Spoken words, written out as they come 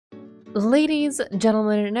Ladies,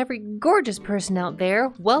 gentlemen, and every gorgeous person out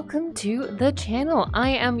there, welcome to the channel. I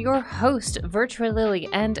am your host, VirtuaLilly,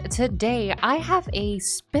 and today I have a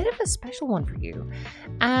bit of a special one for you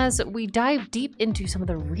as we dive deep into some of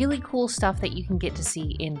the really cool stuff that you can get to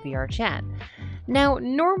see in VRChat. Now,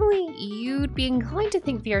 normally you'd be inclined to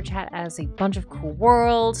think VRChat as a bunch of cool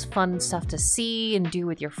worlds, fun stuff to see and do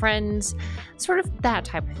with your friends, sort of that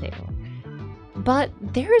type of thing. But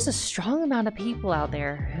there is a strong amount of people out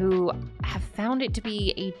there who have found it to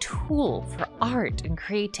be a tool for art and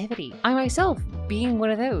creativity. I myself being one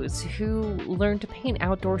of those who learned to paint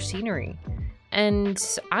outdoor scenery. And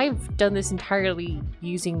I've done this entirely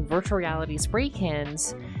using virtual reality spray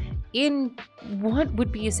cans in what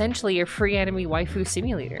would be essentially a free anime waifu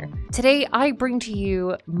simulator. Today, I bring to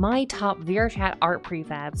you my top VRChat art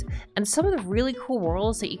prefabs and some of the really cool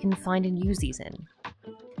worlds that you can find and use these in.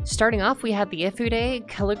 Starting off, we have the Efude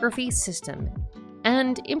Calligraphy system.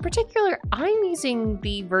 And in particular, I'm using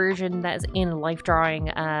the version that's in Life Drawing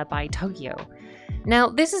by Tokkio. Now,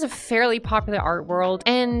 this is a fairly popular art world,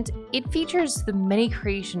 and it features the many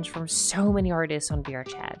creations from so many artists on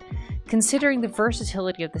VRChat. Considering the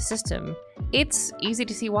versatility of the system, it's easy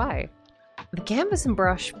to see why. The canvas and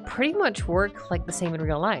brush pretty much work like the same in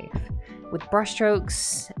real life, with brush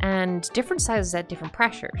strokes and different sizes at different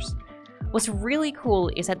pressures. What's really cool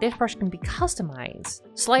is that this brush can be customized.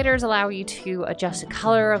 Sliders allow you to adjust the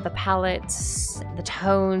color of the palettes, the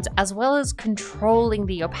tones, as well as controlling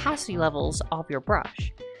the opacity levels of your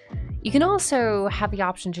brush. You can also have the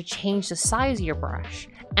option to change the size of your brush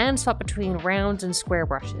and swap between rounds and square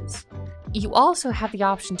brushes. You also have the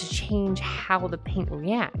option to change how the paint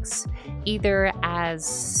reacts, either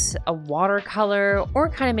as a watercolor or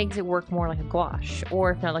kind of makes it work more like a gouache,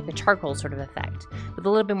 or if not like a charcoal sort of effect, with a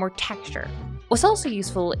little bit more texture. What's also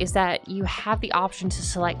useful is that you have the option to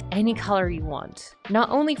select any color you want, not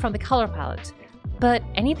only from the color palette, but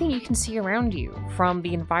anything you can see around you, from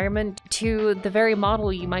the environment to the very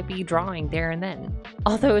model you might be drawing there and then.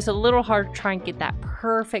 Although it's a little hard to try and get that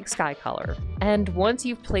perfect sky color. And once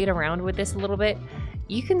you've played around with this a little bit,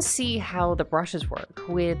 you can see how the brushes work,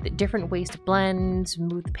 with different ways to blend,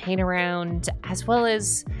 move the paint around, as well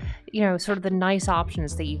as, sort of the nice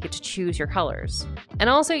options that you get to choose your colors. And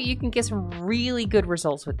also you can get some really good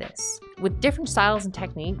results with this. With different styles and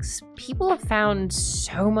techniques, people have found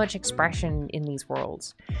so much expression in these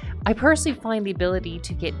worlds. I personally find the ability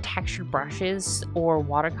to get textured brushes or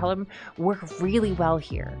watercolor work really well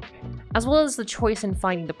here, as well as the choice in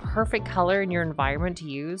finding the perfect color in your environment to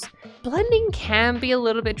use. Blending can be a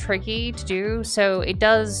little bit tricky to do, so it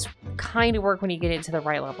does kind of work when you get into the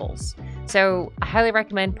right levels. So I highly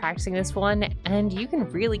recommend practicing this one, and you can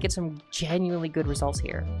really get some genuinely good results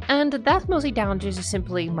here. And that's mostly down to just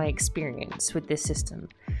simply my experience with this system.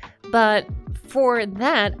 But for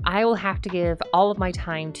that, I will have to give all of my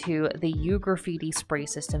time to the Graffiti spray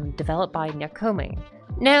system developed by Nyakome.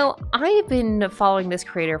 Now, I've been following this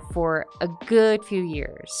creator for a good few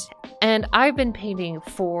years, and I've been painting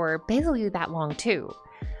for basically that long too.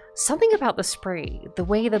 Something about the spray, the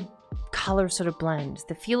way the colors sort of blend,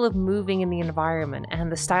 the feel of moving in the environment,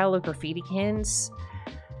 and the style of graffiti cans,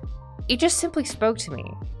 it just simply spoke to me.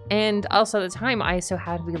 And also at the time, I also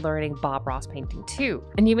had to be learning Bob Ross painting too.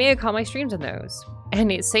 And you may have caught my streams on those.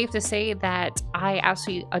 And it's safe to say that I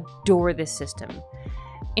absolutely adore this system.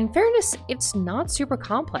 In fairness, it's not super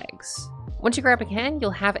complex. Once you grab a can,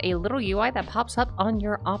 you'll have a little UI that pops up on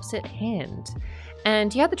your opposite hand.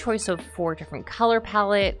 And you have the choice of 4 different color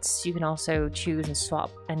palettes. You can also choose and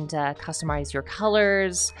swap and customize your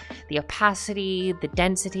colors, the opacity, the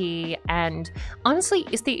density, and honestly,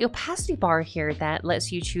 it's the opacity bar here that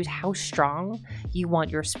lets you choose how strong you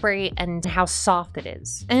want your spray and how soft it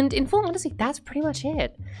is. And in full honesty, that's pretty much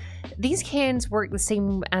it. These cans work the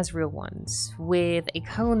same as real ones, with a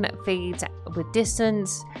cone that fades with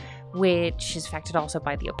distance, which is affected also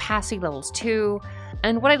by the opacity levels too.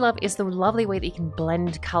 And what I love is the lovely way that you can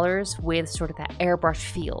blend colors with sort of that airbrush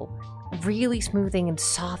feel, really smoothing and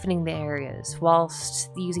softening the areas whilst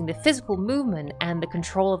using the physical movement and the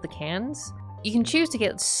control of the cans. You can choose to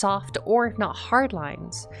get soft or if not hard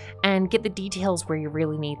lines and get the details where you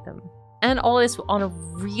really need them. And all this on a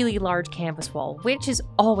really large canvas wall, which is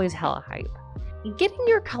always hella hype. Getting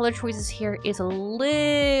your color choices here is a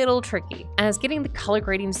little tricky, as getting the color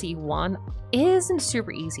gradients that you want isn't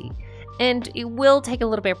super easy, and it will take a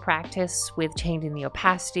little bit of practice with changing the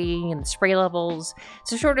opacity and the spray levels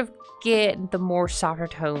to sort of get the more softer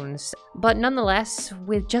tones. But nonetheless,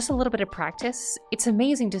 with just a little bit of practice, it's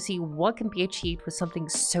amazing to see what can be achieved with something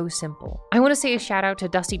so simple. I want to say a shout out to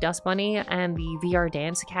Dusty Dust Bunny and the VR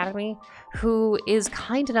Dance Academy, who is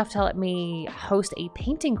kind enough to let me host a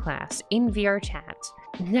painting class in VRChat.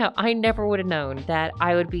 Now, I never would have known that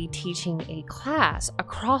I would be teaching a class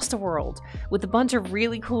across the world with a bunch of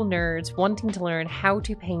really cool nerds wanting to learn how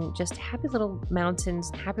to paint just happy little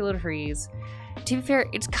mountains, happy little trees. To be fair,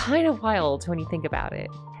 it's kind of wild when you think about it.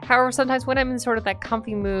 However, sometimes when I'm in sort of that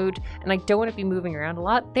comfy mood and I don't want to be moving around a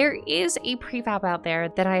lot, there is a prefab out there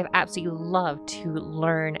that I have absolutely loved to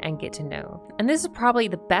learn and get to know. And this is probably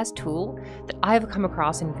the best tool that I've come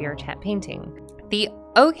across in VRChat painting. The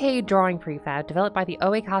OK Drawing prefab developed by the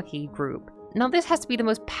Oekaki group. Now this has to be the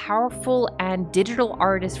most powerful and digital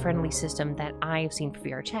artist-friendly system that I've seen for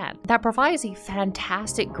VRChat. That provides a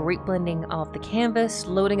fantastic great blending of the canvas,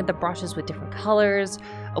 loading of the brushes with different colors,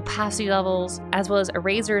 opacity levels, as well as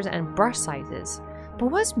erasers and brush sizes. But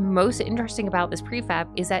what's most interesting about this prefab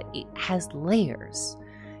is that it has layers.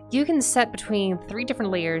 You can set between 3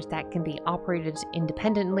 different layers that can be operated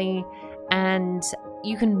independently, and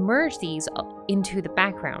you can merge these into the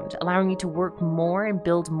background, allowing you to work more and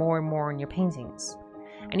build more and more on your paintings.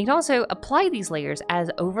 And you can also apply these layers as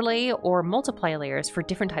overlay or multiply layers for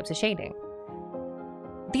different types of shading.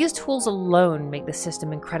 These tools alone make the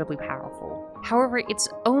system incredibly powerful. However, it's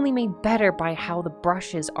only made better by how the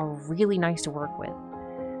brushes are really nice to work with.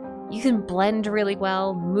 You can blend really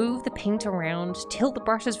well, move the paint around, tilt the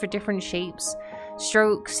brushes for different shapes,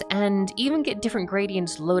 strokes, and even get different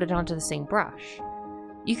gradients loaded onto the same brush.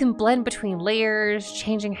 You can blend between layers,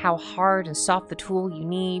 changing how hard and soft the tool you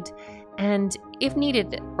need, and if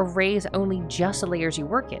needed, erase only just the layers you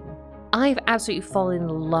work in. I've absolutely fallen in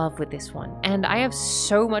love with this one, and I have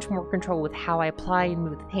so much more control with how I apply and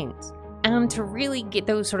move the paint. And to really get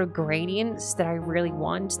those sort of gradients that I really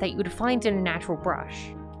want that you would find in a natural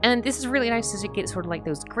brush. And this is really nice to get sort of like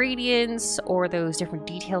those gradients or those different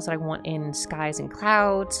details that I want in skies and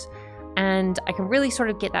clouds. And I can really sort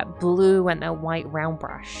of get that blue and that white round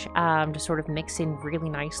brush to sort of mix in really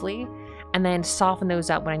nicely and then soften those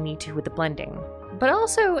up when I need to with the blending. But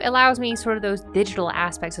also allows me sort of those digital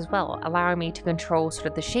aspects as well, allowing me to control sort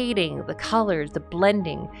of the shading, the colors, the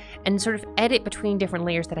blending, and sort of edit between different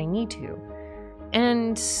layers that I need to.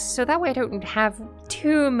 And so that way I don't have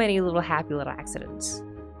too many little happy little accidents.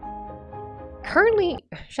 Currently,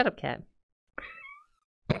 shut up, cat.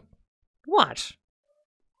 What?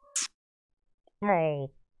 Oh.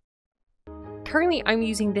 Currently, I'm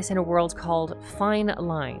using this in a world called Fine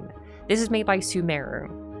Line. This is made by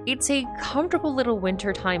Sumeru. It's a comfortable little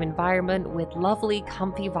wintertime environment with lovely,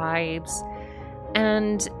 comfy vibes,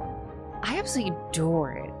 and I absolutely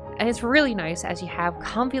adore it. And it's really nice as you have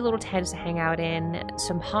comfy little tents to hang out in,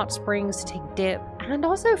 some hot springs to take a dip, and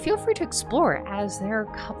also feel free to explore as there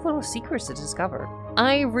are a couple little secrets to discover.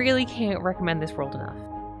 I really can't recommend this world enough.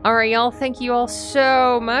 Alright y'all, thank you all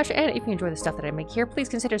so much, and if you enjoy the stuff that I make here, please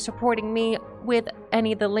consider supporting me with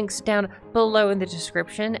any of the links down below in the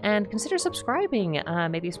description, and consider subscribing,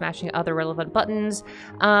 maybe smashing other relevant buttons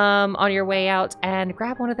on your way out, and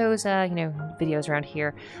grab one of those, videos around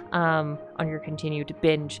here on your continued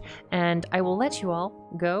binge. And I will let you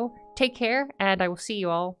all go. Take care, and I will see you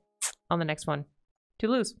all on the next one.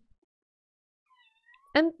 Toodaloo.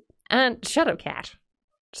 And shut up, cat.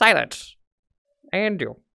 Silence. And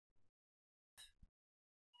you.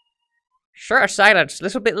 Sure, silence.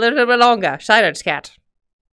 Little bit longer. Silence, cat.